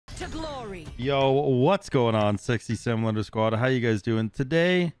to glory. Yo, what's going on, sexy SamDaDude squad? How you guys doing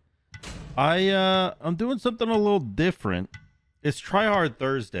today? I'm doing something a little different. It's Try Hard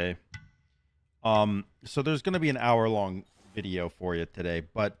Thursday. So there's gonna be an hour-long video for you today,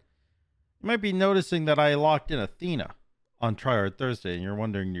 but you might be noticing that I locked in Athena on Try Hard Thursday, and you're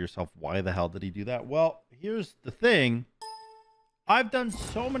wondering to yourself, why the hell did he do that? Well, here's the thing. I've done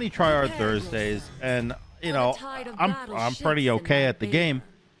so many Try Hard Thursdays, and you know, I'm pretty okay at the game.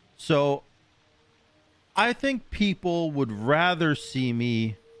 So I think people would rather see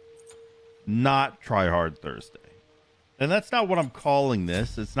me not Try Hard Thursday. And that's not what I'm calling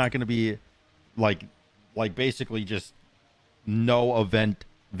this. It's not going to be like basically just no event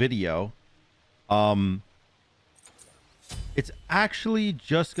video. It's actually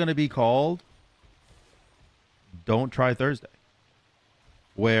just going to be called Don't Try Thursday,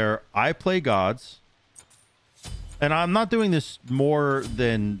 where I play gods. And I'm not doing this more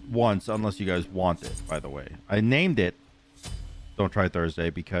than once unless you guys want it, by the way. I named it Don't Try Thursday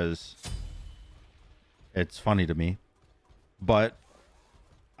because it's funny to me. But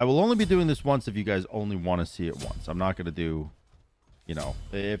I will only be doing this once if you guys only want to see it once. I'm not going to do, you know,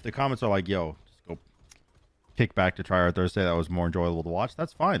 if the comments are like, yo, just go kick back to Try Hard Thursday, that was more enjoyable to watch,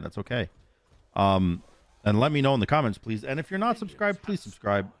 that's fine. That's okay. And let me know in the comments, please. And if you're not subscribed, please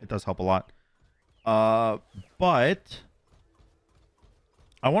subscribe. It does help a lot. But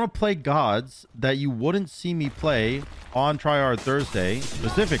I want to play gods that you wouldn't see me play on Try Hard Thursday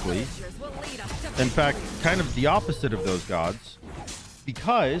specifically. In fact, kind of the opposite of those gods,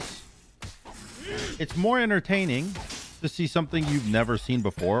 because it's more entertaining to see something you've never seen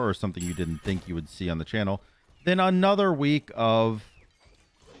before or something you didn't think you would see on the channel than another week of,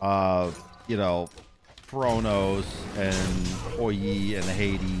 you know, Chronos and Oyi and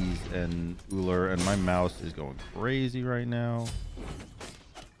Hades and Uller, and my mouse is going crazy right now.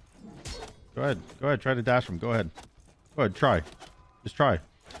 Go ahead, try to dash him. Go ahead, try. Just try.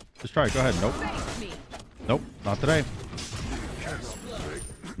 Go ahead. Nope, not today.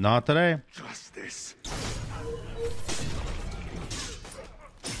 Not today.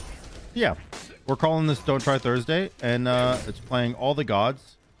 Yeah, we're calling this Don't Try Thursday, and it's playing all the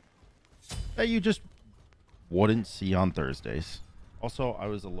gods that you just wouldn't see on Thursdays. Also, I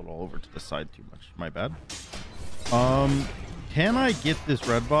was a little over to the side too much. My bad. Can I get this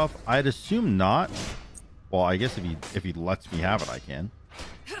red buff? I'd assume not. Well, I guess if he lets me have it, I can.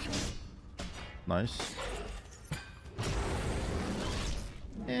 Nice.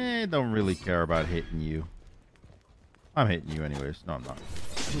 Don't really care about hitting you. I'm hitting you anyways. No, I'm not.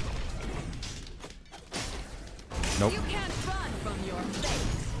 Nope. You can't run from your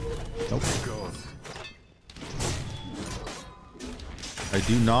fate. Nope. I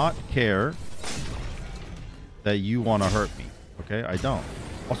do not care that you want to hurt me. Okay, I don't.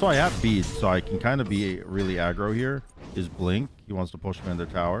 Also, I have beads, so I can kind of be really aggro here. Is Blink. He wants to push me in the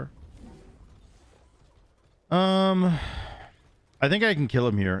tower. I think I can kill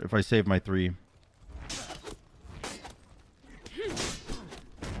him here if I save my 3.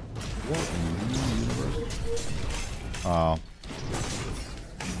 What in the universe? Oh.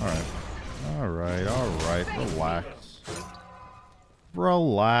 Alright.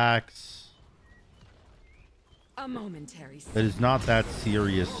 Relax. A momentary. It is not that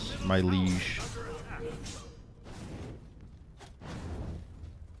serious, my liege.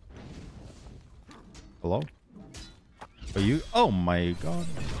 Hello? Are you? Oh my god.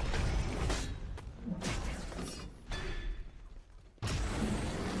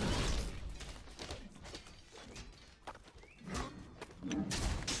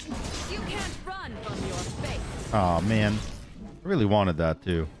 You can't run from your fate. Oh man. I really wanted that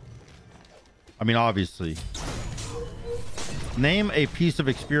too. I mean, obviously. Name a piece of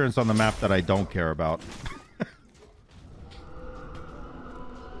experience on the map that I don't care about.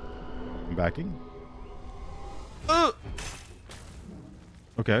 I'm backing.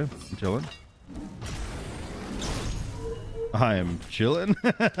 Okay, I'm chilling. I am chilling.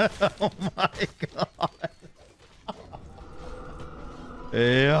 Oh my god.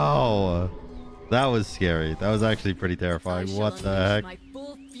 Yo. That was scary. That was actually pretty terrifying. What the heck?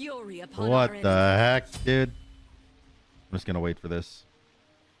 What the heck, dude? I'm just gonna wait for this.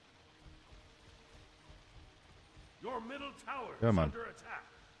 Your middle tower Come on. is under attack.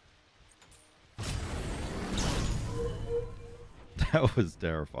 That was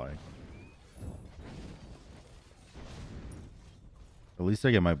terrifying. At least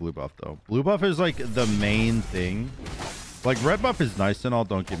I get my blue buff though. Blue buff is like the main thing. Like red buff is nice and all,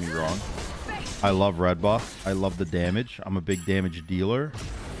 don't get me wrong. I love red buff. I love the damage. I'm a big damage dealer.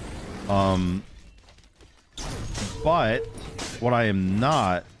 But what I am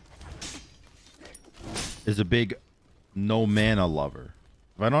not is a big no mana lover.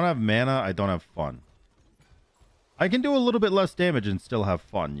 If I don't have mana, I don't have fun. I can do a little bit less damage and still have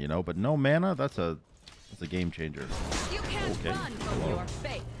fun, you know, but no mana, that's a game changer. You can't Okay. run from your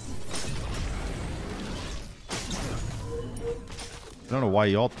fate. I don't know why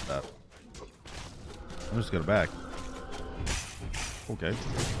you ulted that. I'm just gonna back. Okay.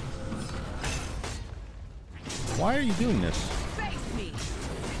 Why are you doing this? Face me.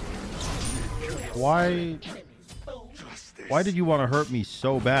 Why did you want to hurt me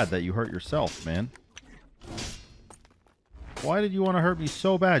so bad that you hurt yourself, man? Why did you want to hurt me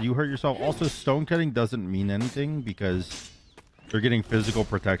so bad? You hurt yourself. Also, stone cutting doesn't mean anything because you're getting physical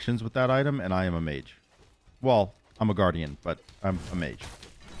protections with that item, and I am a mage. Well, I'm a guardian, but I'm a mage.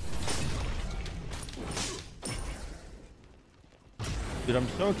 Dude, I'm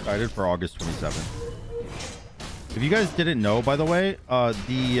so excited for August 27th. If you guys didn't know, by the way,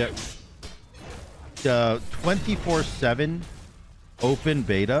 the 24/7 open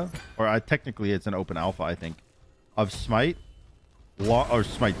beta, or technically it's an open alpha, I think, of Smite, or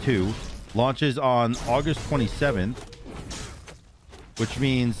Smite 2, launches on August 27th, which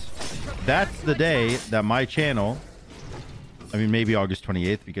means that's the day that my channel, I mean, maybe August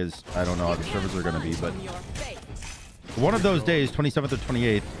 28th, because I don't know how the servers are going to be, but From your fate. one of those days, 27th or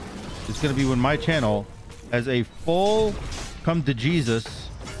 28th, is going to be when my channel has a full come to Jesus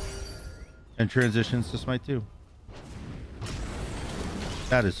and transitions to Smite 2.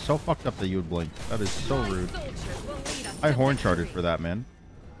 That is so fucked up that you would blink. That is so My rude. soldiers will lead us I to horn victory. charted for that, man.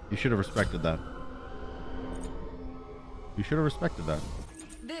 You should have respected that. You should have respected that.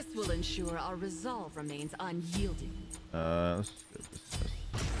 This will ensure our resolve remains unyielding. Let's do this.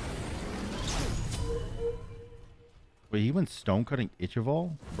 Wait, he went stone cutting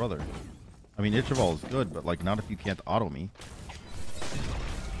Ichival? Brother. I mean, Ichival is good, but like not if you can't auto me.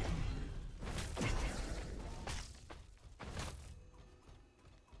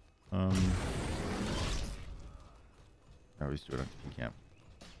 No, he's doing it. He can't.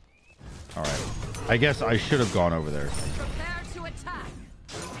 Alright. I guess I should have gone over there. Prepare to attack.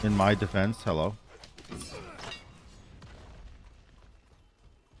 In my defense, hello.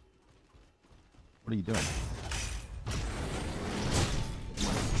 What are you doing?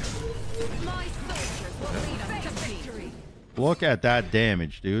 My soldiers will lead us to victory. Look at that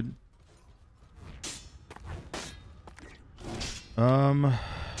damage, dude.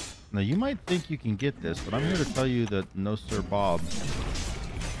 Now you might think you can get this, but I'm here to tell you that no, Sir Bob.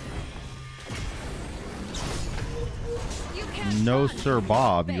 You can't No, run Sir from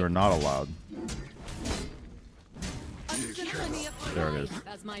Bob, your you are fate. not allowed. A symphony of There it is. triumph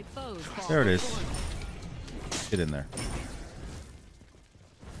as my foes fall There it is. before me. Get in there.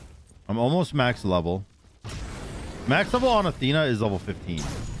 I'm almost max level. Max level on Athena is level 15,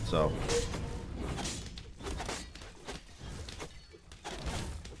 so.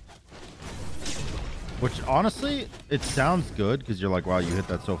 Which, honestly, it sounds good because you're like, wow, you hit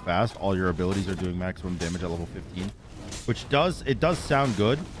that so fast. All your abilities are doing maximum damage at level 15. Which does sound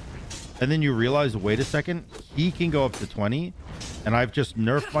good. And then you realize, wait a second, he can go up to 20. And I've just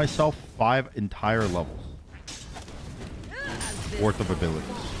nerfed myself 5 entire levels As this worth of abilities.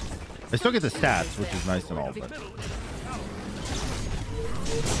 I still get the stats, which is nice and all, but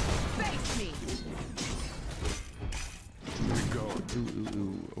face me.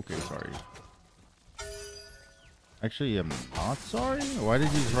 ooh, okay, sorry. Actually, I'm not sorry. Why did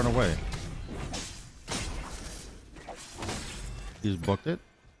you just run away? You just booked it?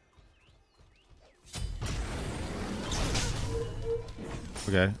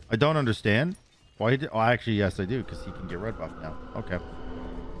 Okay, I don't understand. Why did? Oh, actually, yes, I do, because he can get red buff now. Okay,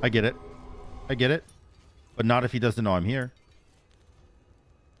 I get it. I get it, but not if he doesn't know I'm here.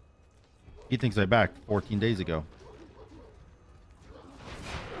 He thinks I backed 14 days ago.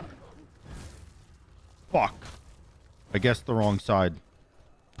 Fuck. I guessed the wrong side.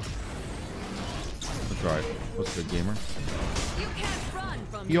 That's right. What's good, gamer? You can't run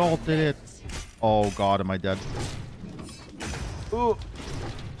from He your ulted it. fate. Oh god, am I dead? Ooh.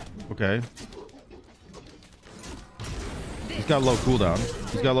 Okay. He's got low cooldown.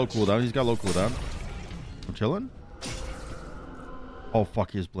 He's got low cooldown. He's got low cooldown. I'm chilling. Oh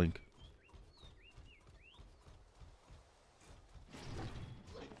fuck, he has blink.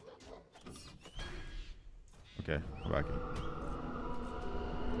 Okay, we're back in.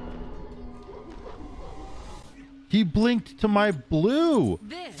 He blinked to my blue.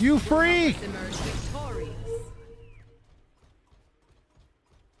 This You will help freak! us emerge victorious.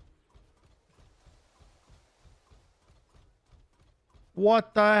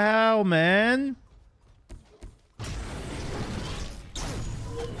 What the hell, man?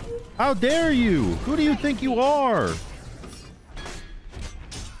 How dare you? Who do you think you are?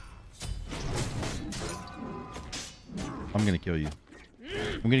 I'm gonna kill you.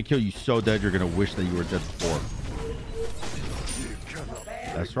 I'm gonna kill you so dead you're gonna wish that you were dead before.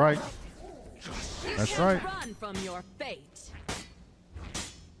 That's right. That's right. Run from your fate.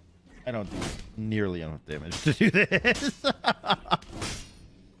 I don't do nearly enough damage to do this.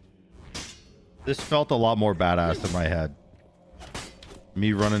 This felt a lot more badass in my head.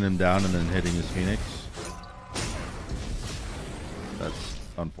 Me running him down and then hitting his Phoenix. That's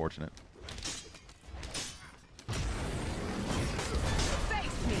unfortunate.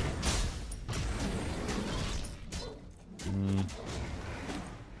 Face me.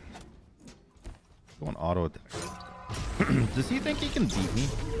 Going auto attack. Does he think he can beat me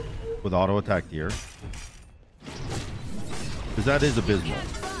with auto attack here? Because that is abysmal.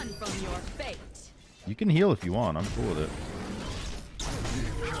 Can't run from your fate. You can heal if you want. I'm cool with it.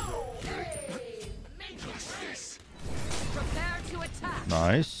 Prepare to attack.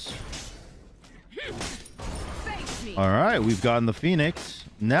 Nice. Face me. All right, we've gotten the Phoenix.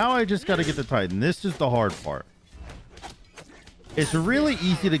 Now I just got to get the Titan. This is the hard part. It's really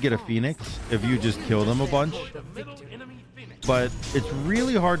easy to get a Phoenix if you just kill them a bunch. The middle enemy Phoenix. But it's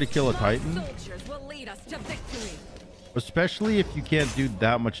really hard to kill a Titan, Soldiers will lead us to victory. especially if you can't do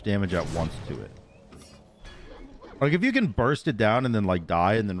that much damage at once to it. Like if you can burst it down and then like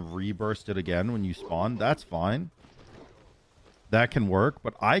die and then re-burst it again when you spawn, that's fine. That can work,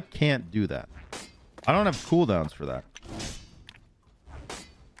 but I can't do that. I don't have cooldowns for that.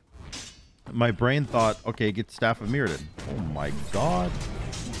 My brain thought, okay, get Staff of Mirrodin. Oh my god.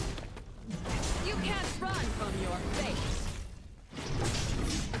 You can't run from your fate.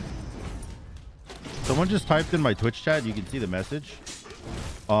 Someone just typed in my Twitch chat. You can see the message.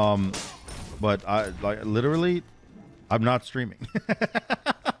 But I like literally, I'm not streaming.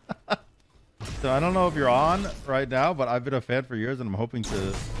 So I don't know if you're on right now, but I've been a fan for years, and I'm hoping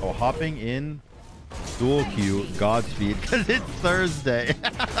to hopping in dual queue Godspeed because it's Thursday.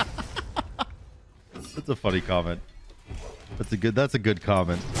 That's a funny comment. That's a good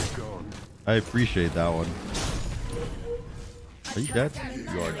comment. I appreciate that one. Are you dead?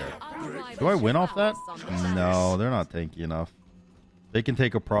 You are dead. Do I win off that? No, they're not tanky enough. They can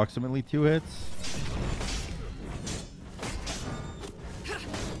take approximately 2 hits.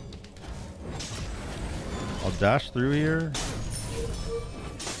 I'll dash through here.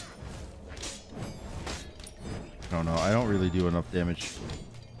 I don't know. I don't really do enough damage.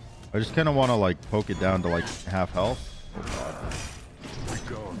 I just kind of want to like poke it down to like half health. Oh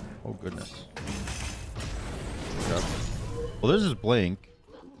god. Oh goodness. Okay. Well, there's his blink.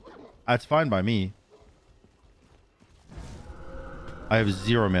 That's fine by me. I have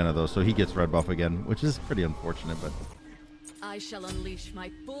 0 mana though, so he gets red buff again, which is pretty unfortunate, but I shall unleash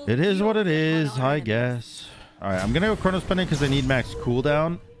my full it is what it fury is, upon our I enemies. guess. All right, I'm gonna go Chronos Pendant because I need max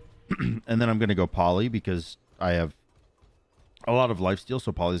cooldown, and then I'm gonna go Poly because I have a lot of lifesteal,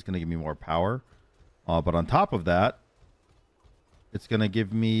 so Poly is gonna give me more power. But on top of that, it's gonna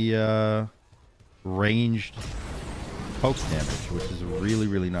give me ranged poke damage, which is really,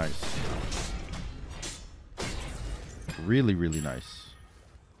 really nice. Really, really nice.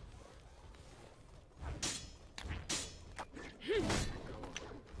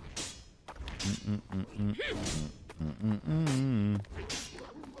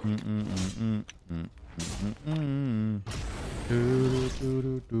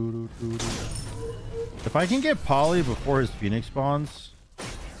 If I can get Poly before his Phoenix spawns,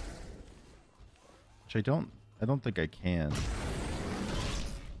 which I don't think I can.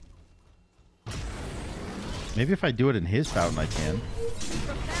 Maybe if I do it in his fountain, I can.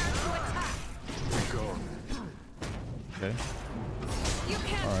 Okay. You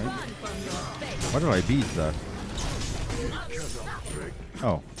can't All right. run from your fate. Why did I beat that?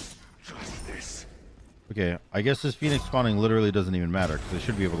 Oh. Okay, I guess this Phoenix spawning literally doesn't even matter because I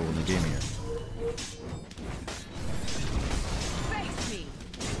should be able to win the game here. Face me.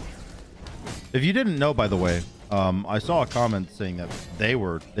 If you didn't know, by the way, I saw a comment saying that they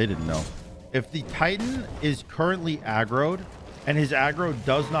didn't know. If the Titan is currently aggroed and his aggro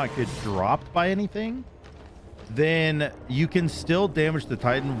does not get dropped by anything, then you can still damage the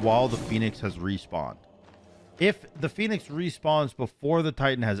Titan while the Phoenix has respawned. If the Phoenix respawns before the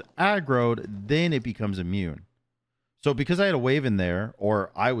Titan has aggroed, then it becomes immune. So because I had a wave in there,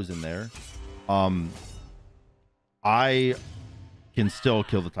 or I was in there, I can still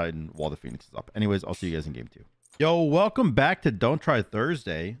kill the Titan while the Phoenix is up. Anyways, I'll see you guys in game 2. Yo, welcome back to Don't Try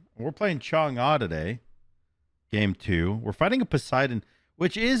Thursday. We're playing Chang'e today. Game 2. We're fighting a Poseidon,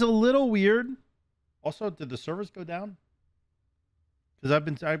 which is a little weird. Also, did the servers go down?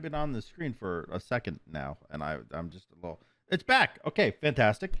 Because I've been on the screen for a second now, and I'm just a little. It's back. Okay,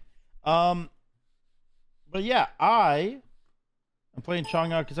 fantastic. But yeah, I am playing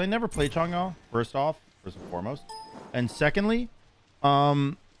Chang'e because I never played Chang'e. First and foremost, and secondly,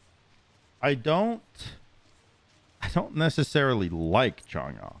 I don't necessarily like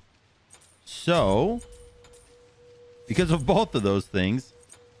Chang'e. So, because of both of those things,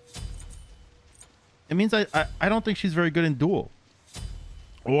 it means I don't think she's very good in Duel.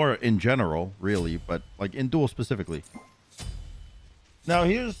 Or in general, really, but like in Duel specifically. Now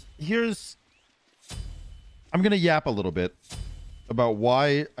here's I'm gonna yap a little bit about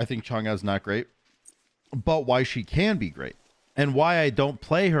why I think Chang'e's not great, but why she can be great. And why I don't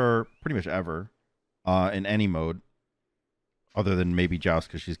play her pretty much ever in any mode. Other than maybe Joust,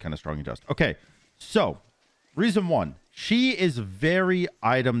 because she's kind of strong in Joust. Okay, so reason one, she is very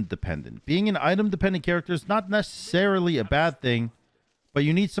item dependent. Being an item dependent character is not necessarily a bad thing, but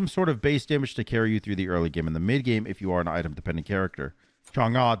you need some sort of base damage to carry you through the early game and the mid game if you are an item dependent character.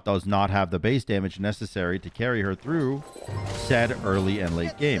 Chang'e does not have the base damage necessary to carry her through said early and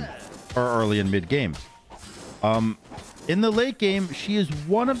late game, or early and mid game. In the late game, she is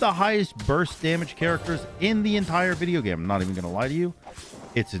one of the highest burst damage characters in the entire video game. I'm not even going to lie to you.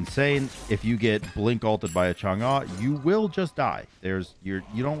 It's insane. If you get blink ulted by a Chang'e, you will just die. You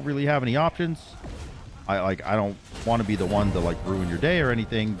don't really have any options. I don't want to be the one to like ruin your day or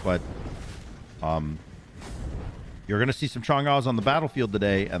anything, but you're going to see some Chang'es on the battlefield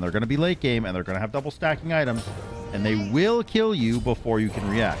today, and they're going to be late game, and they're going to have double stacking items, and they will kill you before you can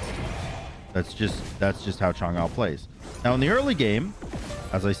react. That's just how Chang'e plays. Now in the early game,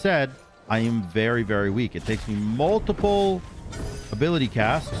 as I said, I am very, very weak. It takes me multiple ability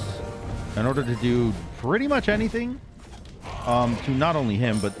casts in order to do pretty much anything to not only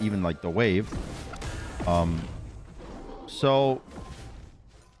him, but even like the wave. So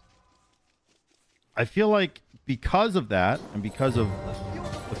I feel like because of that, and because of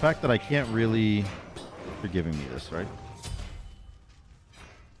the fact that I can't really, you're giving me this, right?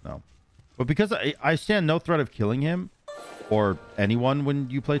 No. But because I stand no threat of killing him or anyone when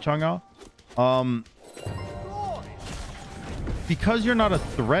you play Chang'e, because you're not a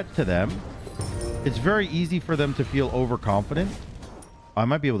threat to them, it's very easy for them to feel overconfident. I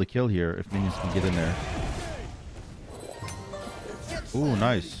might be able to kill here if minions can get in there. Ooh,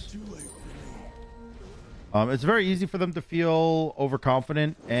 nice. It's very easy for them to feel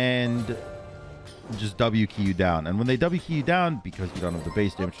overconfident and just W key you down. And when they W key you down, because you don't have the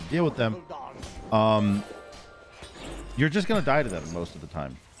base damage to deal with them, you're just going to die to them most of the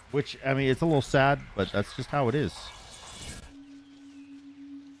time. Which, I mean, it's a little sad, but that's just how it is.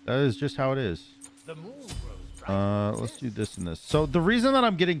 That is just how it is. Let's do this and this. So the reason that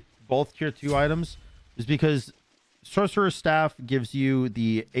I'm getting both tier 2 items is because Sorcerer's Staff gives you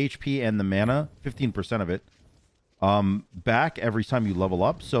the HP and the mana, 15% of it, back every time you level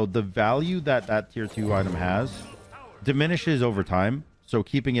up. So the value that that tier 2 item has diminishes over time. So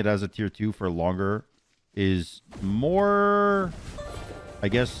keeping it as a tier 2 for longer is more, I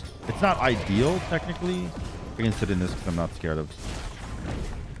guess, it's not ideal technically. I can sit in this because I'm not scared of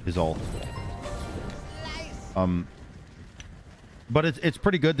his ult. But it's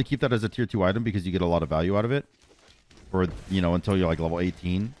pretty good to keep that as a tier 2 item because you get a lot of value out of it. Or, you know, until you're like level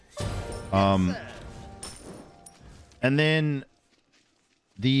 18. And then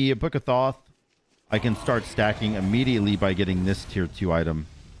the Book of Thoth, I can start stacking immediately by getting this tier 2 item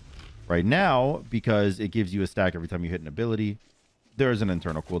right now because it gives you a stack every time you hit an ability. There is an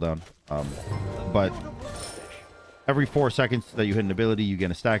internal cooldown. But every 4 seconds that you hit an ability, you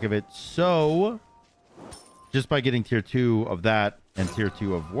get a stack of it. So just by getting tier 2 of that and tier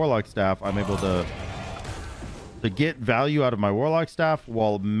 2 of Warlock Staff, I'm able to get value out of my Warlock Staff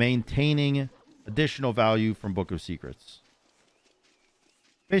while maintaining additional value from Book of Secrets.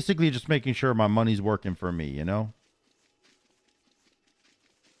 Basically just making sure my money's working for me, you know?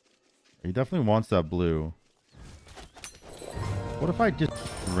 He definitely wants that blue. What if I just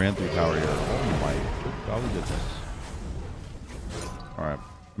ran through tower here? Oh my golly goodness. Alright,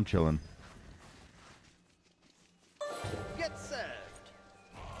 I'm chilling. Get served.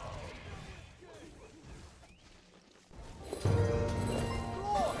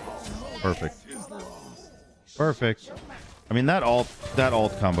 Perfect. Perfect. I mean, that alt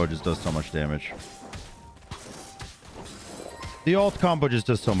combo just does so much damage. The alt combo just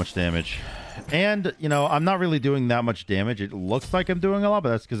does so much damage. And, you know, I'm not really doing that much damage. It looks like I'm doing a lot, but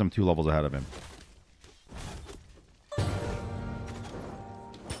that's because I'm 2 levels ahead of him.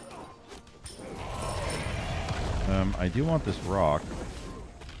 I do want this rock.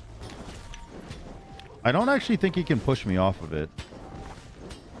 I don't actually think he can push me off of it.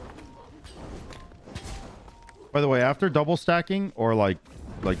 By the way, after double stacking or like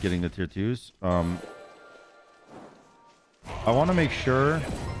getting the tier 2s, I want to make sure.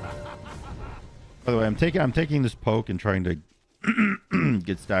 By the way, I'm taking this poke and trying to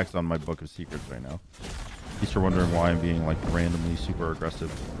get stacks on my book of secrets right now. In case you're wondering why I'm being like randomly super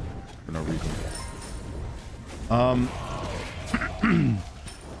aggressive for no reason.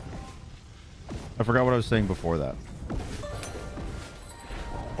 I forgot what I was saying before that.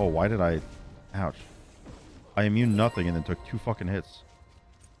 Oh, why did I? Ouch. I immune nothing and then took 2 fucking hits.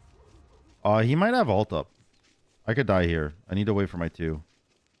 He might have ult up. I could die here. I need to wait for my 2.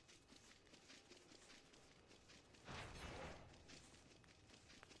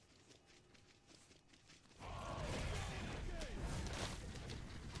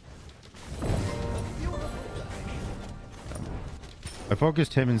 I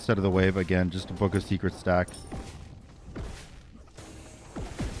focused him instead of the wave again, just to book a secret stack.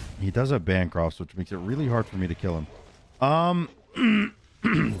 He does have Bancrofts, which makes it really hard for me to kill him.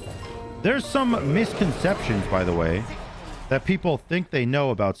 There's some misconceptions, by the way, that people think they know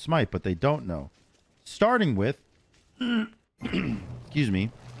about Smite, but they don't know. Starting with... excuse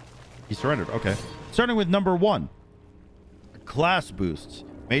me. He surrendered. Okay. Starting with number 1. Class boosts.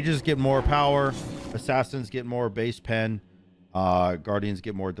 Mages get more power. Assassins get more base pen. Guardians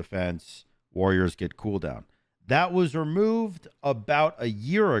get more defense. Warriors get cooldown. That was removed about a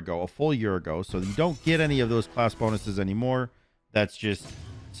year ago, a full year ago. So you don't get any of those class bonuses anymore. That's just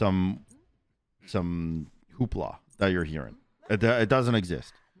some hoopla that you're hearing. It doesn't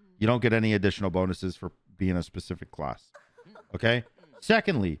exist. You don't get any additional bonuses for being a specific class. Okay.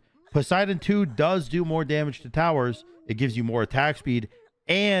 Secondly, Poseidon 2 does do more damage to towers. It gives you more attack speed,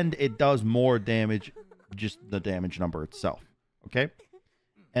 and it does more damage, just the damage number itself. Okay.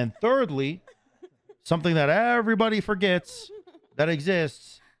 And thirdly, something that everybody forgets that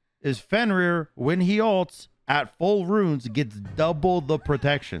exists is Fenrir, when he ults at full runes, gets double the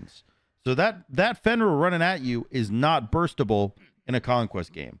protections. So that Fenrir running at you is not burstable in a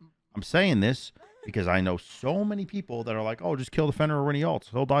conquest game. I'm saying this because I know so many people that are like, oh, just kill the Fenrir when he ults.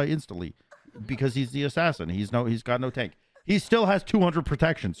 He'll die instantly because he's the assassin. He's got no tank. He still has 200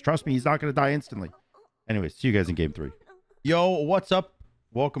 protections. Trust me, he's not going to die instantly. Anyways, see you guys in game 3. Yo, what's up?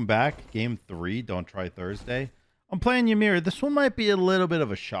 Welcome back. Game 3. Don't try Thursday. I'm playing Ymir. This one might be a little bit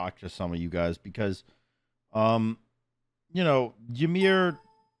of a shock to some of you guys because, you know, Ymir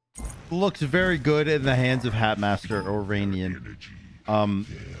looks very good in the hands of Hatmaster or Rainian.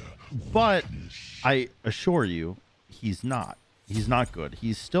 But I assure you, he's not. He's not good.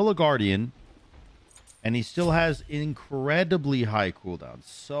 He's still a Guardian, and he still has incredibly high cooldowns.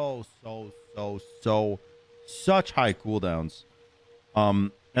 Such high cooldowns.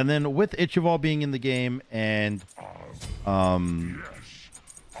 And then with Ichival being in the game and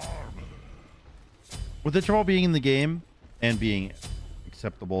being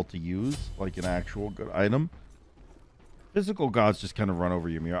acceptable to use, like an actual good item, physical gods just kind of run over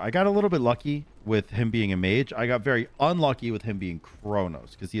Ymir. I got a little bit lucky with him being a mage. I got very unlucky with him being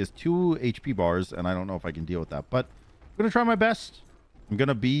Chronos because he has 2 HP bars, and I don't know if I can deal with that. But I'm gonna try my best. I'm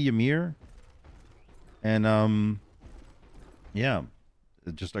gonna be Ymir, and yeah,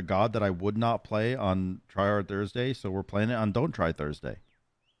 just a god that I would not play on Try Hard Thursday, so we're playing it on Don't Try Thursday.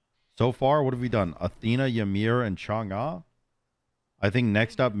 So far, what have we done? Athena, Ymir, and Chang'e. I think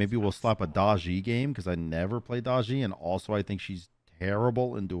next up, maybe we'll slap a Daji game because I never play Daji, and also I think she's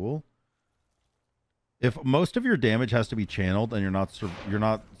terrible in Duel. If most of your damage has to be channeled and you're not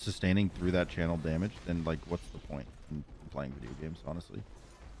sustaining through that channeled damage, then like what's the point in playing video games, honestly?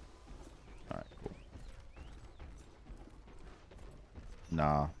 All right, cool.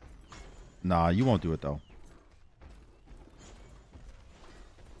 Nah, you won't do it though.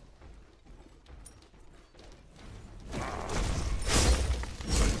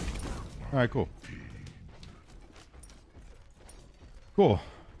 All right, cool. Cool.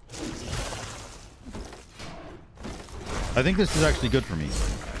 I think this is actually good for me.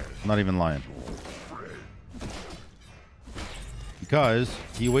 I'm not even lying. Because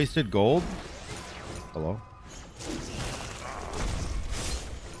he wasted gold. Hello?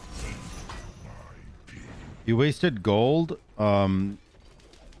 He wasted gold trying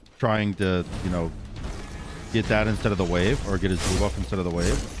to, you know, get that instead of the wave, or get his blue buff instead of the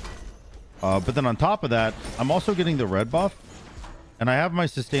wave. But then on top of that, I'm also getting the red buff, and I have my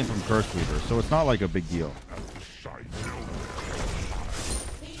sustain from Curse Weaver, so it's not like a big deal.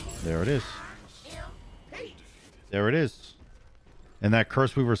 There it is. There it is. And that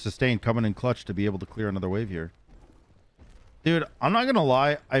Curse Weaver sustain coming in clutch to be able to clear another wave here. Dude, I'm not gonna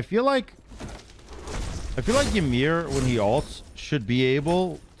lie. I feel like Ymir, when he ults, should be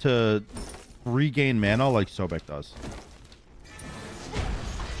able to regain mana like Sobek does.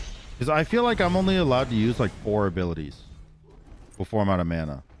 Because I feel like I'm only allowed to use like 4 abilities before I'm out of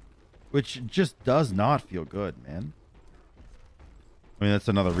mana, which just does not feel good, man. I mean, that's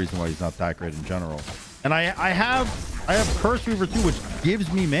another reason why he's not that great in general. And I have Curse Reaver too, which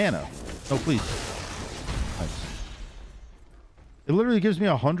gives me mana. No, please. Nice. It literally gives me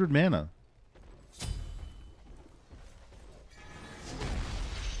 100 mana.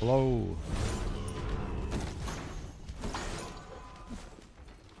 Hello.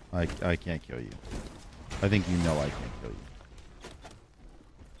 I can't kill you. I think you know I can't kill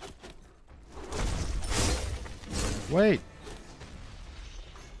you. Wait.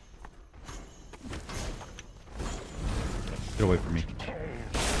 Get away from me.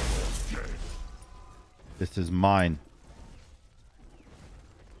 This is mine.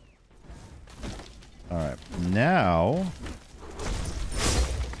 All right. Now.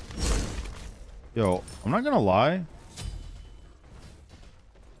 Yo, I'm not going to lie.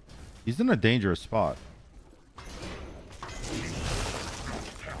 He's in a dangerous spot.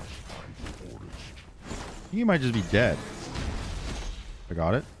 He might just be dead. I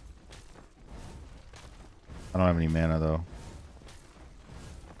got it. I don't have any mana though.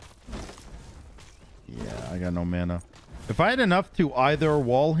 Yeah, I got no mana. If I had enough to either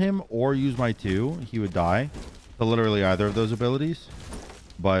wall him or use my 2, he would die. To literally either of those abilities.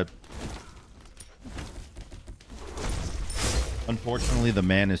 But unfortunately, the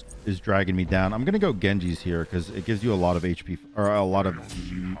man is dragging me down. I'm gonna go Genji's here because it gives you a lot of HP or a lot of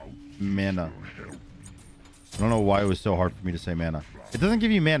mana. I don't know why it was so hard for me to say mana. It doesn't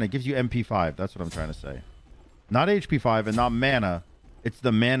give you mana. It gives you MP5. That's what I'm trying to say. Not HP5 and not mana. It's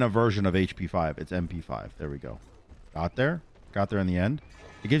the mana version of HP5. It's MP5. There we go. Got there. Got there in the end.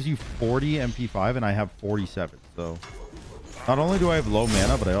 It gives you 40 MP5 and I have 47. So not only do I have low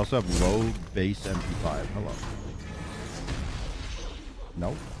mana, but I also have low base MP5. Hello.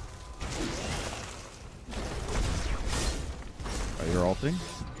 Nope. Oh, you're ulting.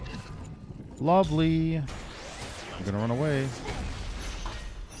 Lovely. I'm gonna run away.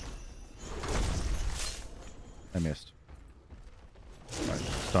 I missed. All right,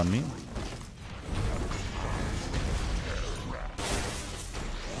 stun me.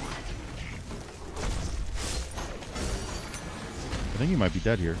 I think he might be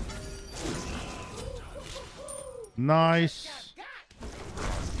dead here. Nice.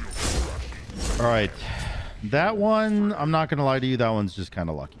 All right. That one, I'm not going to lie to you. That one's just kind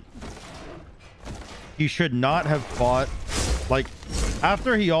of lucky. He should not have fought. Like,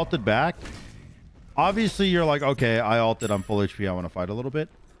 after he ulted back, obviously you're like, okay, I ulted. I'm full HP. I want to fight a little bit.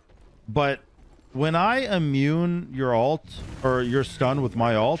 But when I immune your ult or your stun with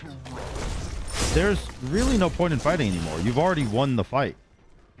my ult, there's really no point in fighting anymore. You've already won the fight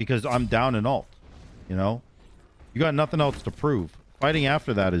because I'm down in ult. You know, you got nothing else to prove. Fighting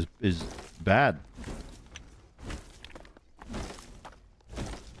after that is bad.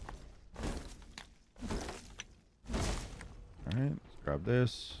 All right, let's grab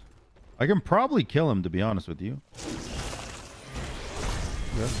this. I can probably kill him, to be honest with you.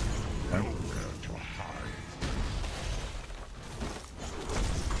 Yeah. Okay.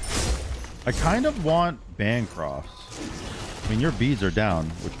 I kind of want Bancrofts. I mean, your beads are down,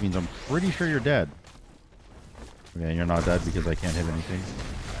 which means I'm pretty sure you're dead. Okay, you're not dead because I can't hit anything.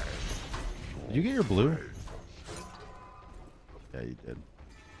 Did you get your blue? Yeah, you did.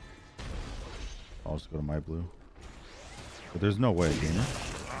 I'll just go to my blue. But there's no way, gamer.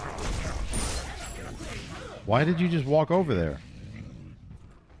 Why did you just walk over there?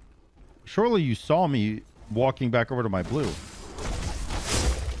 Surely you saw me walking back over to my blue.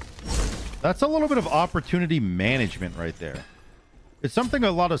 That's a little bit of opportunity management right there. It's something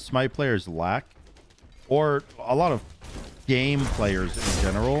a lot of Smite players lack, or a lot of game players in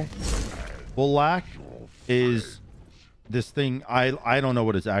general will lack, is this thing. I don't know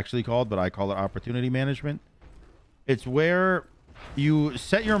what it's actually called, but I call it opportunity management. It's where you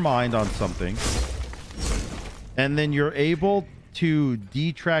set your mind on something and then you're able to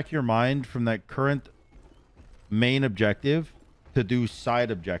detract your mind from that current main objective to do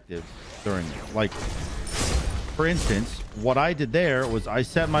side objectives during it. Like, for instance, what I did there was I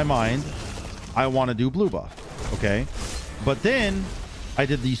set my mind, I want to do blue buff. Okay. But then I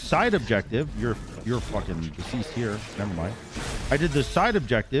did the side objective. You're fucking deceased here. Never mind. I did the side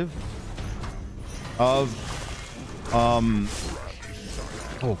objective of oh,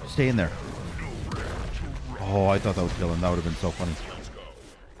 stay in there. Oh, I thought that would kill him. That would have been so funny.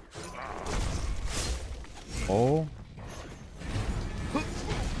 Oh.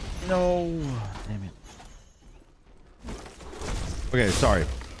 No. Damn it. Okay, sorry.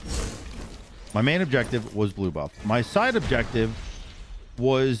 My main objective was blue buff. My side objective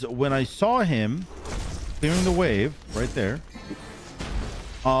was when I saw him clearing the wave right there.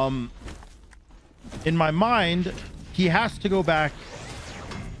 In my mind, he has to go back.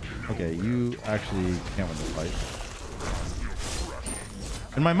 Okay, you actually can't win this fight.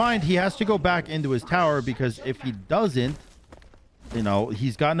 In my mind, he has to go back into his tower because if he doesn't, you know,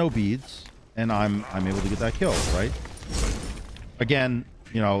 he's got no beads, and I'm able to get that kill, right? Again,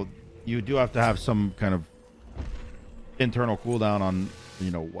 you know, you do have to have some kind of internal cooldown on,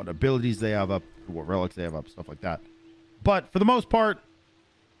 you know, what abilities they have up, what relics they have up, stuff like that. But for the most part,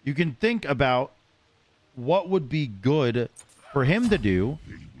 you can think about what would be good for him to do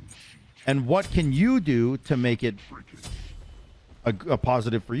and what can you do to make it a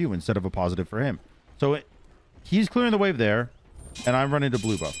positive for you instead of a positive for him. So he's clearing the wave there, and I'm running to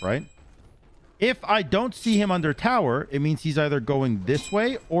blue buff, right? If I don't see him under tower, it means he's either going this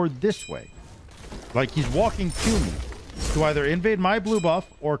way or this way. Like he's walking to me to either invade my blue buff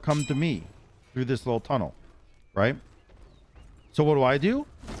or come to me through this little tunnel, right? So what do?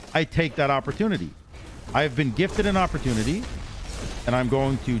 I take that opportunity. I've been gifted an opportunity, and I'm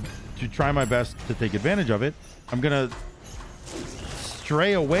going to try my best to take advantage of it. I'm going to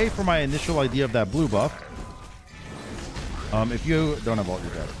stray away from my initial idea of that blue buff. If you don't have ult,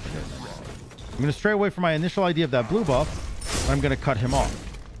 you're dead. I'm going to stray away from my initial idea of that blue buff. I'm going to cut him off.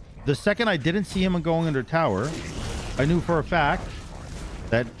 The second I didn't see him going under tower, I knew for a fact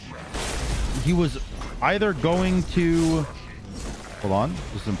that he was either going to... Hold on.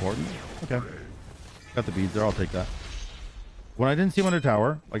 This is important. Okay. Got the beads there. I'll take that. When I didn't see him under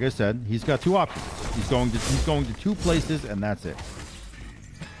tower, like I said, he's got two options. He's going to two places, and that's it.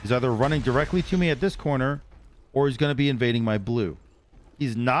 He's either running directly to me at this corner, or he's going to be invading my blue.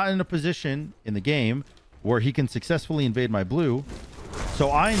 He's not in a position in the game where he can successfully invade my blue.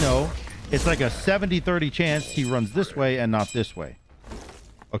 So I know it's like a 70-30 chance he runs this way and not this way.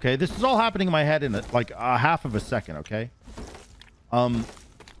 Okay, this is all happening in my head in like a half of a second, okay?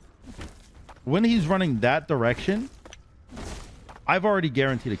 When he's running that direction, I've already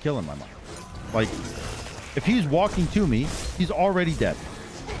guaranteed a kill in my mind. Like, if he's walking to me, he's already dead.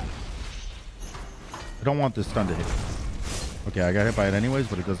 I don't want this stun to hit. Okay, I got hit by it anyways,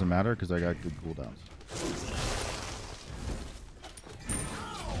 but it doesn't matter because I got good cooldowns.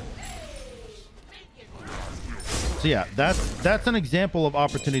 So yeah, that's an example of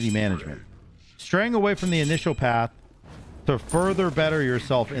opportunity management. Straying away from the initial path to further better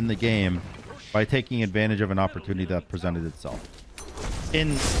yourself in the game by taking advantage of an opportunity that presented itself.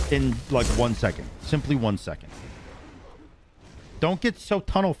 In like 1 second. Simply 1 second. Don't get so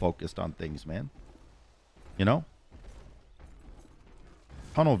tunnel focused on things, man. You know?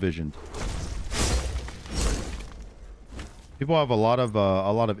 Tunnel visioned. People have a lot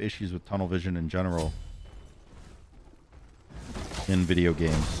of issues with tunnel vision in general in video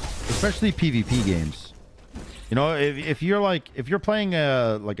games, especially PvP games. You know, if you're playing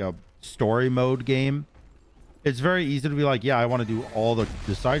like a story mode game, it's very easy to be like, yeah, I want to do all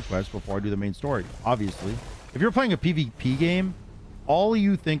the side quests before I do the main story. Obviously, if you're playing a PvP game, all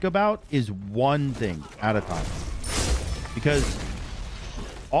you think about is one thing at a time, because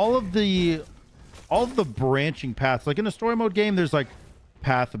all of the branching paths, like in a story mode game, there's like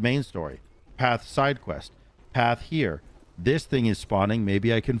path main story, path side quest, path here. This thing is spawning.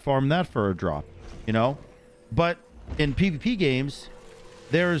 Maybe I can farm that for a drop, you know? But in PvP games,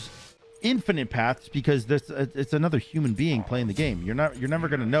 there's infinite paths because it's another human being playing the game. You're never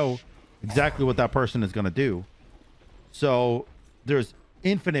going to know exactly what that person is going to do. So there's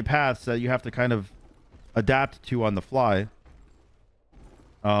infinite paths that you have to kind of adapt to on the fly.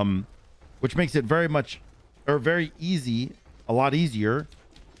 Which makes it very easy, a lot easier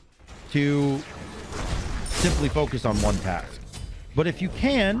to simply focus on one task. But if you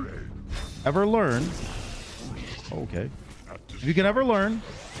can ever learn, okay, if you can ever learn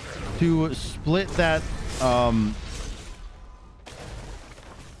to split that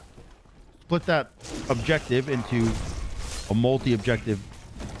objective into a multi-objective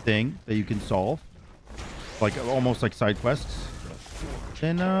thing that you can solve, like almost like side quests,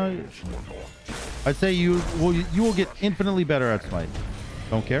 then I'd say you will get infinitely better at Smite.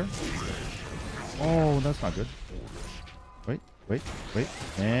 Don't care. Oh, that's not good. Wait,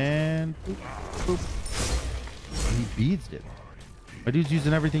 and boop, boop. He beads it. My dude's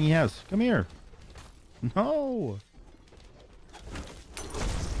using everything he has. Come here. No.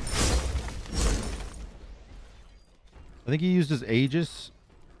 I think he used his Aegis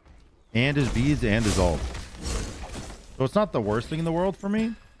and his beads and his ult. So it's not the worst thing in the world for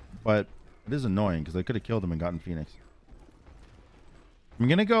me, but it is annoying because I could have killed him and gotten Phoenix. I'm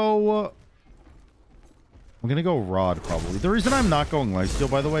going to go I'm going to go Rod, probably. The reason I'm not going Lifesteal,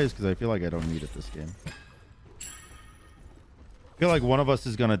 by the way, is because I feel like I don't need it this game. I feel like one of us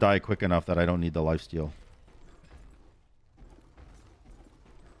is going to die quick enough that I don't need the Lifesteal.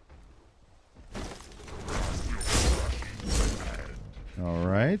 All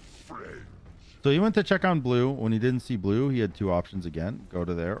right. So he went to check on blue. When he didn't see blue, he had two options again. Go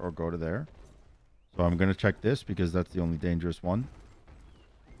to there or go to there. So I'm going to check this because that's the only dangerous one.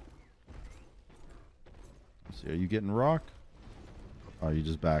 Let's see, are you getting rock? Oh, you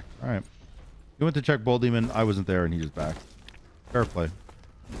just backed. All right. He went to check Bull Demon. I wasn't there and he just backed. Fair play.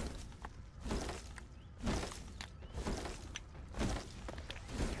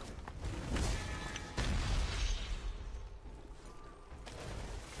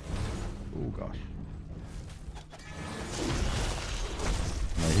 Oh, gosh.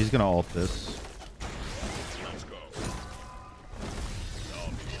 Right, he's going to ult this.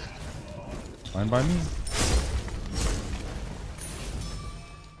 Fine by me.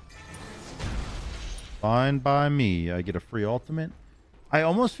 Fine by me. I get a free ultimate. I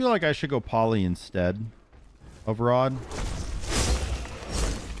almost feel like I should go Poly instead of Rod.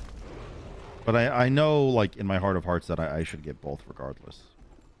 But I know, like, in my heart of hearts that I should get both regardless.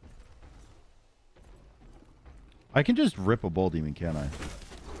 I can just rip a Bull Demon, can't I?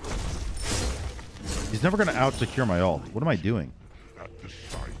 He's never going to out-secure my ult. What am I doing? At the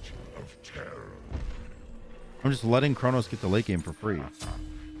sight of terror. I'm just letting Kronos get the late game for free.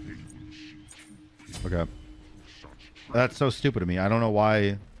 Okay. That's so stupid of me. I don't know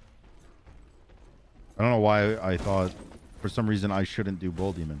why I thought for some reason I shouldn't do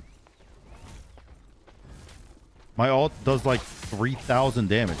Bull Demon. My ult does like 3,000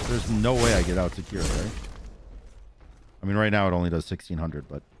 damage. There's no way I get out secure, right? I mean, right now it only does 1,600,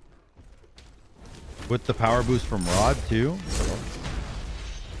 but with the power boost from Rod too.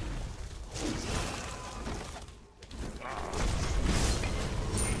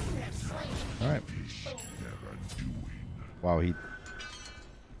 All right. Wow, he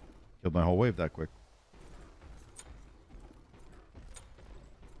killed my whole wave that quick.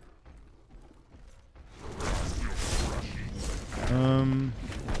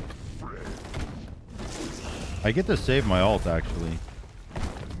 I get to save my ult actually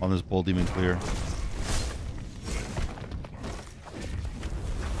on this Bull Demon clear.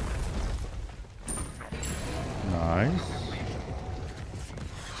 Nice.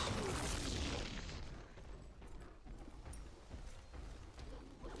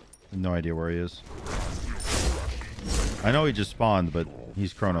 No idea where he is. I know he just spawned, but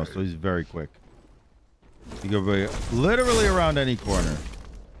he's Kronos, so he's very quick. You go literally around any corner.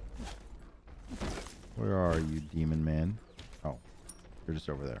 Where are you, demon man? Oh, you're just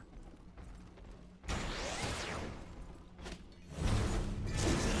over there.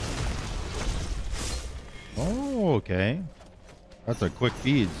 Oh, okay. That's a quick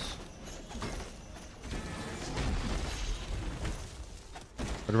feeds.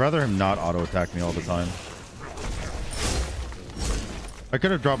 I'd rather him not auto attack me all the time. I could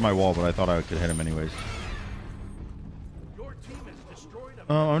have dropped my wall, but I thought I could hit him anyways.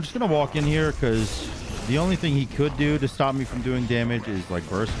 I'm just gonna walk in here because the only thing he could do to stop me from doing damage is like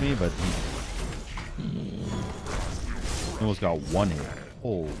burst me, but he almost got one hit.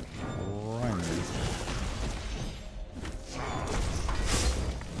 Oh, right.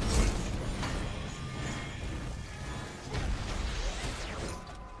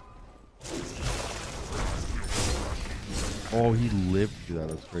 Oh, he lived through that.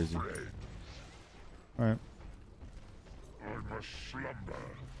 That's crazy. All right. I must slumber.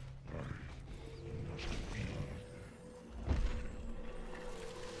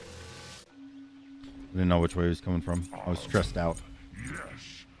 I didn't know which way he was coming from. I was stressed out.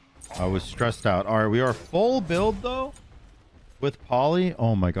 Yes. I was stressed out. All right, we are full build though with Poly.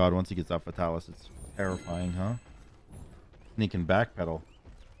 Oh my god, once he gets that Fatalis, it's terrifying, huh? And he can backpedal.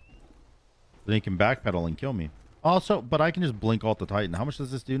 Then he can backpedal and kill me. Also, but I can just blink ult the Titan. How much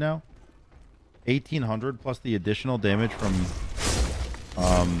does this do now? 1,800 plus the additional damage from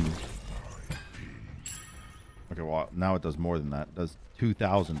okay, well now it does more than that. It does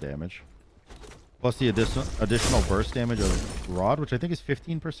 2,000 damage. Plus the additional burst damage of Rod, which I think is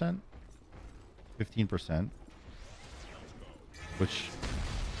 15%. 15%. Which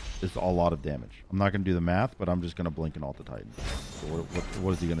is a lot of damage. I'm not going to do the math, but I'm just going to blink and ult the Titan. So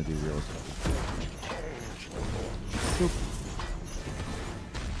what is he going to do realistically? Boop.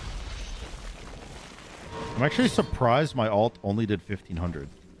 I'm actually surprised my ult only did 1,500.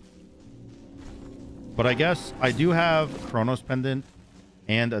 But I guess I do have Chronos Pendant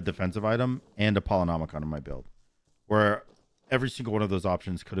and a defensive item and a Polynomicon in my build, where every single one of those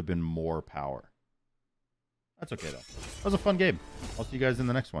options could have been more power. That's okay, though. That was a fun game. I'll see you guys in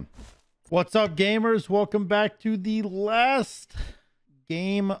the next one. What's up, gamers? Welcome back to the last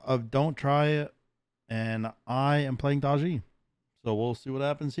game of Don't Try It. And I am playing Daji. So we'll see what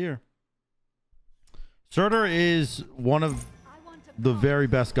happens here. Surtur is one of the very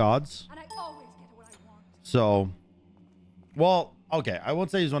best gods. So, well, okay. I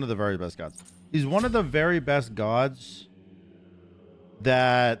won't say he's one of the very best gods. He's one of the very best gods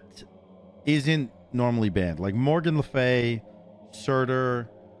that isn't normally banned. Like Morgan Le Fay, Surtur.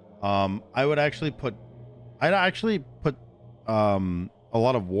 I'd actually put a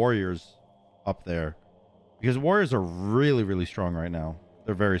lot of warriors up there. Because warriors are really, really strong right now.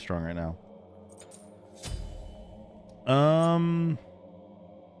 They're very strong right now.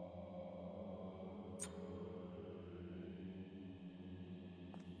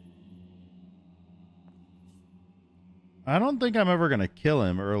 I don't think I'm ever going to kill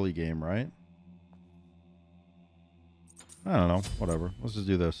him early game, right? I don't know. Whatever. Let's just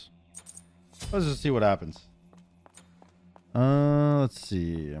do this. Let's just see what happens. Let's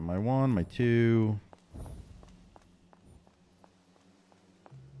see. My 1, my 2...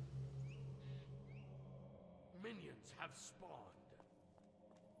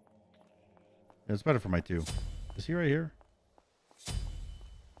 It's better for my 2. Is he right here? Did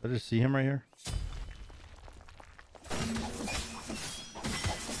I just see him right here?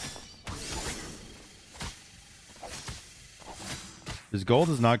 His gold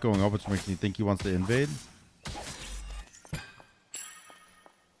is not going up, which makes me think he wants to invade.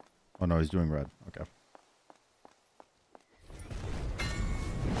 Oh no, he's doing red. Okay.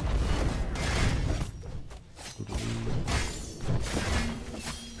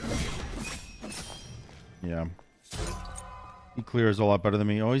 Yeah. He clears a lot better than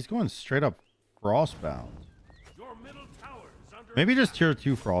me. Oh, he's going straight up Frostbound. Maybe just tier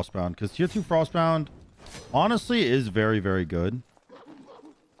 2 Frostbound, because tier 2 Frostbound honestly is very, very good.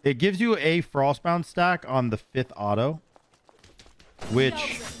 It gives you a Frostbound stack on the 5th auto,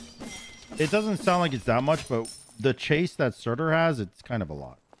 which it doesn't sound like it's that much, but the chase that Surtur has, it's kind of a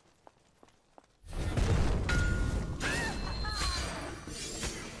lot.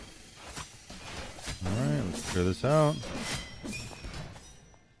 Alright, let's clear this out.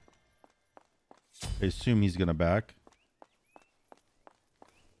 I assume he's going to back.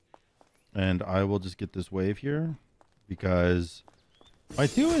 And I will just get this wave here because my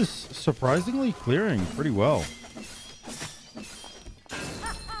 2 is surprisingly clearing pretty well.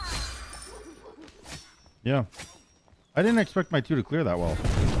 Yeah. I didn't expect my 2 to clear that well.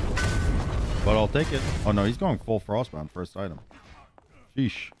 But I'll take it. Oh no, he's going full Frostbound first item.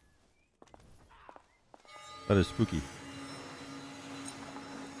 Sheesh. That is spooky.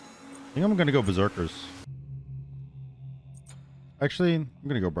 I think I'm going to go Berserkers. Actually, I'm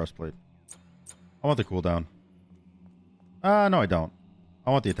going to go Breastplate. I want the cooldown. No, I don't. I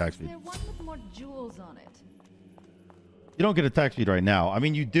want the attack speed. There one with more jewels on it. You don't get attack speed right now. I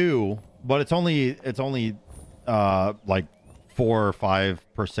mean, you do, but it's only like 4 or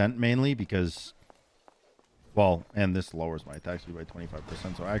 5% mainly because, well, and this lowers my attack speed by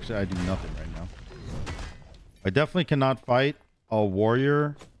 25%. So actually, I do nothing right now. I definitely cannot fight a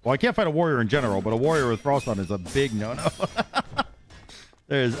warrior. Well, I can't fight a warrior in general, but a warrior with Frostbound is a big no-no.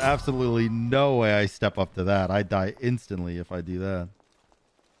 There is absolutely no way I step up to that. I die instantly if I do that.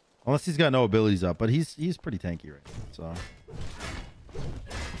 Unless he's got no abilities up, but he's pretty tanky right now, so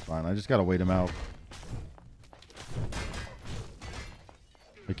it's fine. I just gotta wait him out.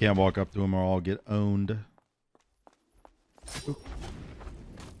 I can't walk up to him or I'll get owned. Oop.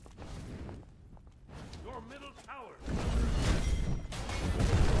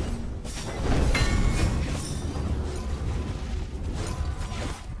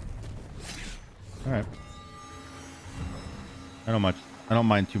 All right. I don't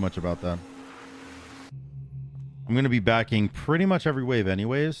mind too much about that. I'm going to be backing pretty much every wave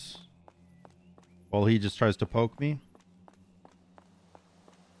anyways. While he just tries to poke me.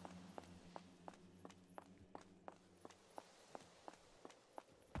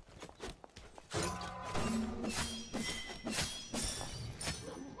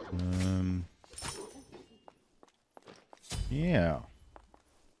 Yeah.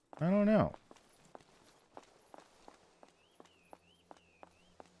 I don't know.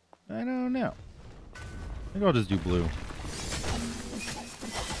 I don't know. I think I'll just do blue.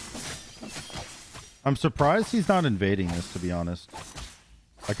 I'm surprised he's not invading this, to be honest.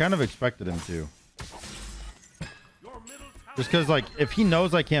 I kind of expected him to. Just because, like, if he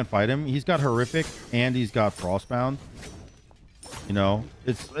knows I can't fight him, he's got Horrific and he's got Frostbound. You know,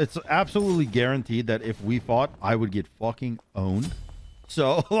 it's absolutely guaranteed that if we fought, I would get fucking owned.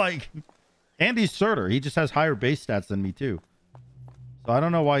 So, like, And he's Surtur. He just has higher base stats than me too. So I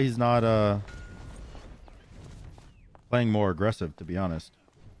don't know why he's not playing more aggressive, to be honest.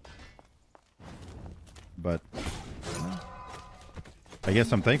 But I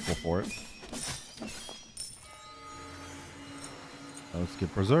guess I'm thankful for it. Let's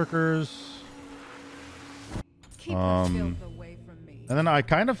get Berserkers. Keep the filth away from me. And then I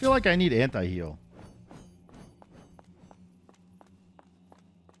kind of feel like I need anti-heal.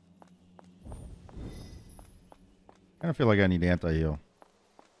 I feel like I need anti-heal.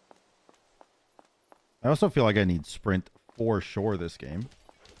 I also feel like I need sprint for sure this game.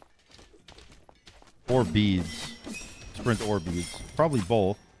 Or beads. Sprint or beads. Probably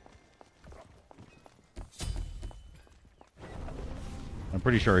both. I'm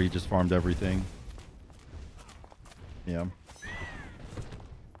pretty sure he just farmed everything. Yeah.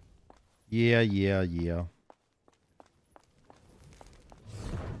 Yeah.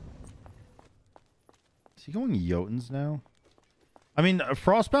 Is he going Jotuns now? I mean,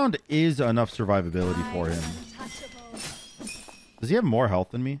 Frostbound is enough survivability for him. Does he have more health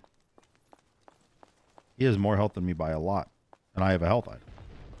than me? He has more health than me by a lot. And I have a health item.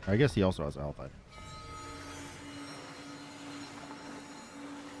 I guess he also has a health item.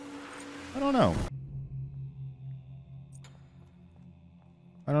 I don't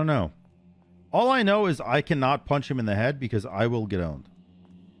know. All I know is I cannot punch him in the head because I will get owned.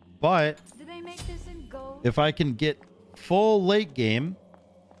 But if I can get full late game,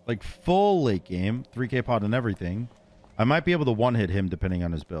 like full late game, 3k pot and everything, I might be able to one-hit him depending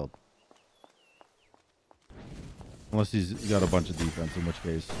on his build. Unless he's got a bunch of defense, in which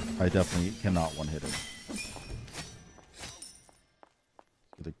case I definitely cannot one-hit him.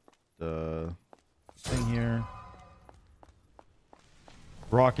 The thing here.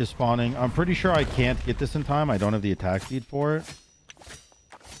 Rock is spawning. I'm pretty sure I can't get this in time. I don't have the attack speed for it.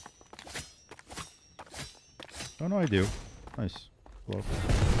 Oh, no, I do. Nice. Close.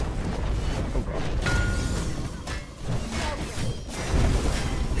 Oh, God.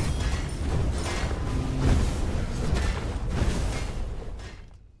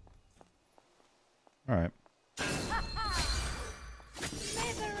 All right.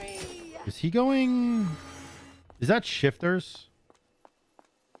 Is he going... Is that shifters?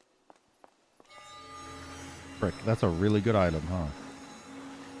 Frick, that's a really good item, huh?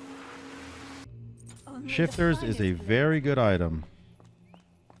 Shifters is a very good item.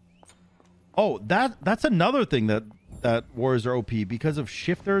 Oh, that's another thing that wars are OP because of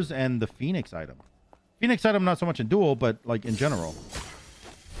shifters and the Phoenix item. Phoenix item not so much in Duel, but like in general.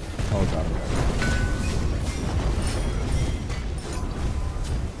 Oh god.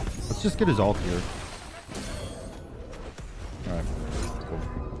 Let's just get his ult here. All right. Cool.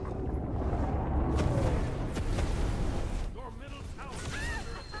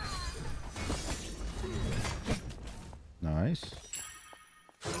 Nice.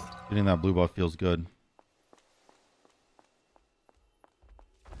 Getting that blue buff feels good.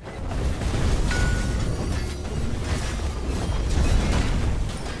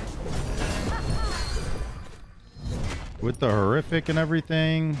 With the horrific and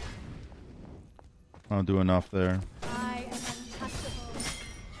everything, I don't do enough there. I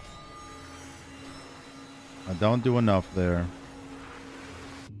don't do enough there.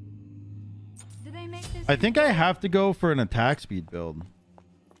 I think I have to go for an attack speed build.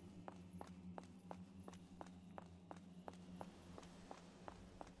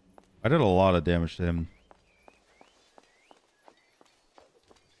 I did a lot of damage to him.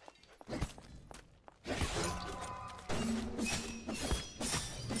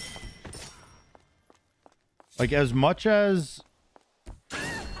 Like as much as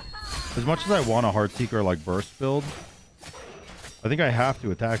I want a Heartseeker like burst build, I think I have to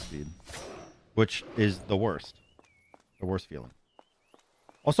attack speed, which is the worst feeling.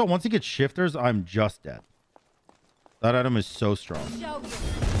 Also, once he gets shifters, I'm just dead. That item is so strong.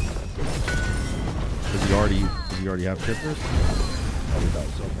 Does he already have shifters? Oh, he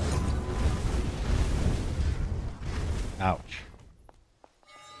does. Okay. Ouch.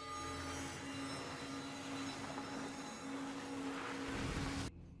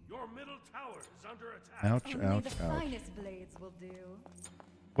 Ouch, ouch, ouch.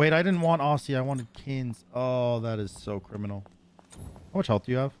 Wait, I didn't want Aussie. I wanted Kins. Oh, that is so criminal. How much health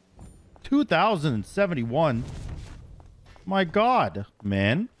do you have? 2,071. My God,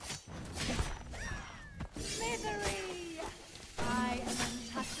 man.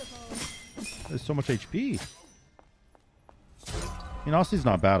 There's so much HP. I mean, Aussie's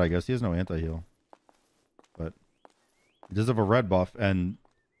not bad, I guess. He has no anti-heal. But he does have a red buff, and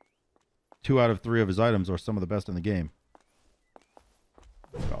 2 out of 3 of his items are some of the best in the game.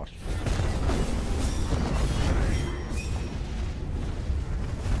 Oh, gosh.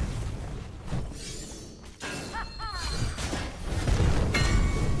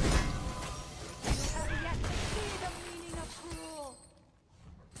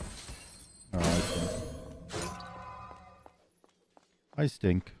 I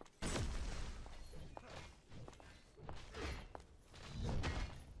stink.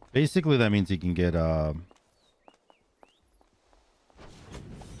 Basically, that means he can get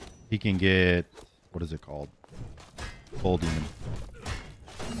what is it called? Bull Demon.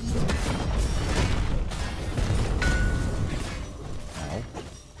 Ow.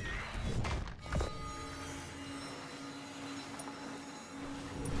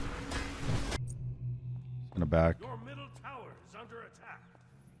 It's gonna back. Your middle tower is under attack.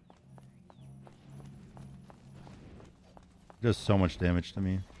 Does so much damage to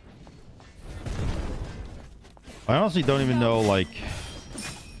me. I honestly don't even know like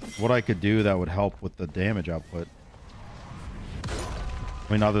what I could do that would help with the damage output.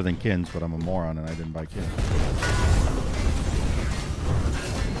 I mean, other than Kins, but I'm a moron and I didn't buy Kins.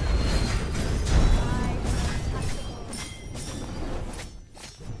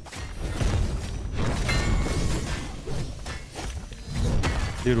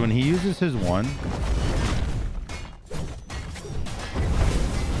 Dude, when he uses his one,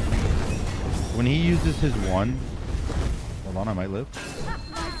 hold on, I might live.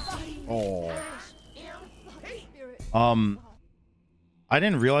 Oh. I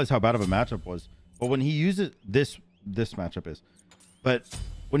didn't realize how bad of a matchup was, but when he uses this matchup is, but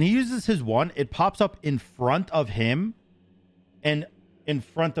when he uses his one, it pops up in front of him and in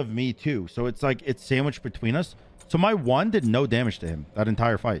front of me too. So it's like it's sandwiched between us. So my one did no damage to him that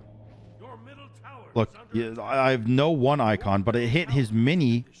entire fight. Look, I have no one icon, but it hit his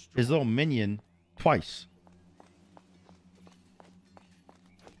little minion twice.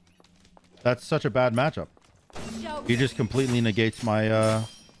 That's such a bad matchup. He just completely negates my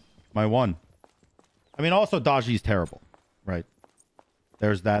my one. I mean, also Daji's terrible, right?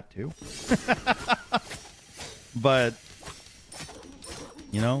 There's that too. But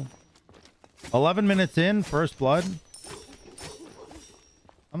you know, 11 minutes in, first blood.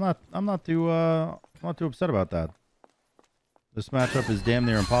 I'm not too upset about that. This matchup is damn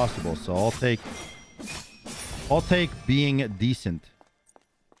near impossible, so I'll take being decent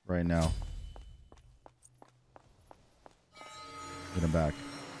right now. Get him back.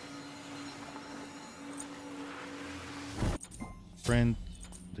 Sprint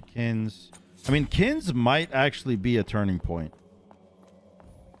to Kins. I mean, Kins might actually be a turning point.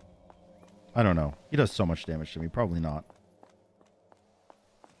 I don't know. He does so much damage to me. Probably not.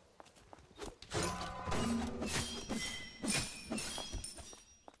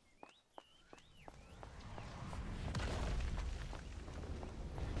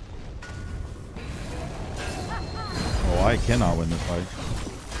 Oh, I cannot win this fight.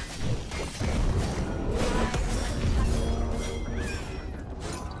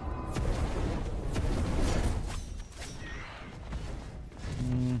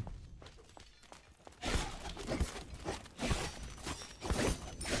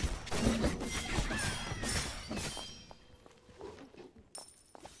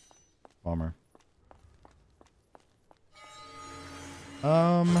 Bummer.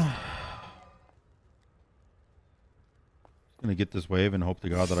 Gonna get this wave and hope to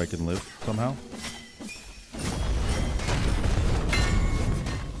God that I can live somehow.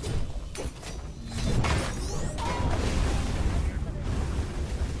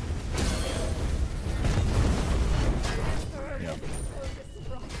 Yep.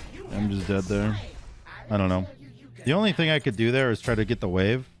 I'm just dead there. I don't know. The only thing I could do there is try to get the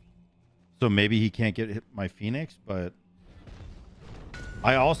wave. So maybe he can't get hit my Phoenix, but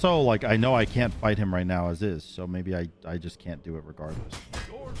I also, like, I know I can't fight him right now as is, so maybe I just can't do it regardless.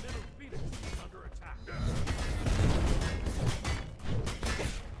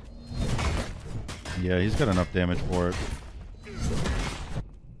 Yeah, he's got enough damage for it.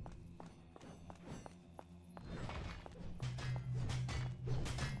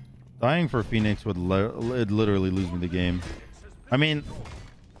 Dying for Phoenix would literally lose me the game. I mean,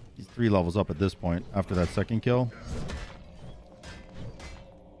 he's 3 levels up at this point after that second kill.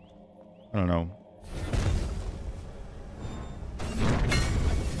 I don't know.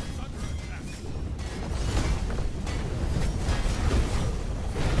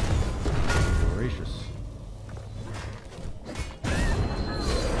 Gracious.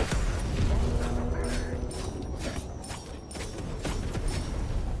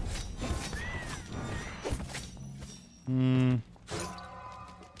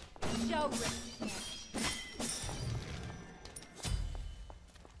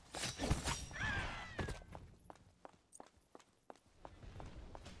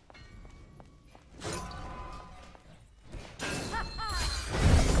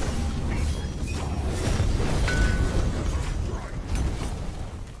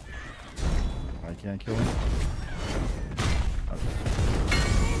 Can't kill him. Okay.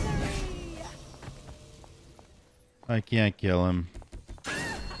 I can't kill him.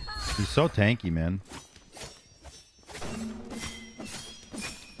 He's so tanky, man.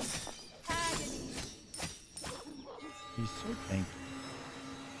 He's so tanky.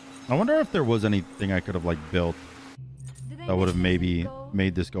 I wonder if there was anything I could have like built that would have maybe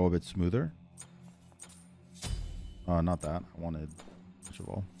made this go a bit smoother. Not that. I wanted first of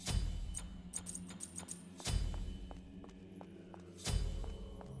all.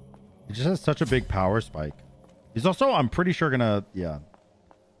 He just has such a big power spike. He's also, I'm pretty sure, gonna, yeah,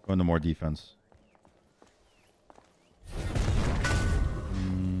 go into more defense.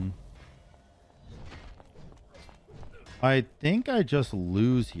 I think I just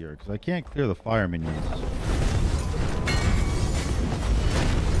lose here because I can't clear the fire minions.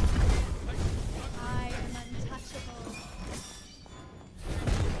 I am untouchable.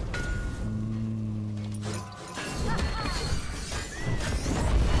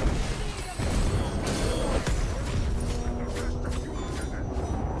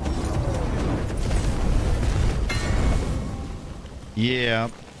 Yeah,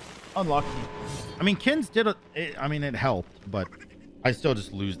 unlucky. I mean, Kins did I mean, it helped, but I still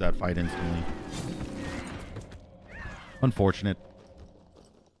just lose that fight instantly. Unfortunate.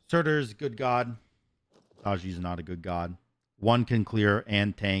 Surtur's good god. Taji's not a good god. One can clear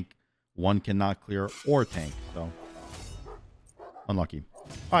and tank. One cannot clear or tank. So, unlucky.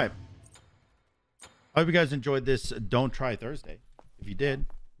 All right. I hope you guys enjoyed this Don't Try Thursday. If you did,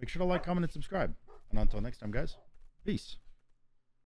 make sure to like, comment, and subscribe. And until next time, guys, peace.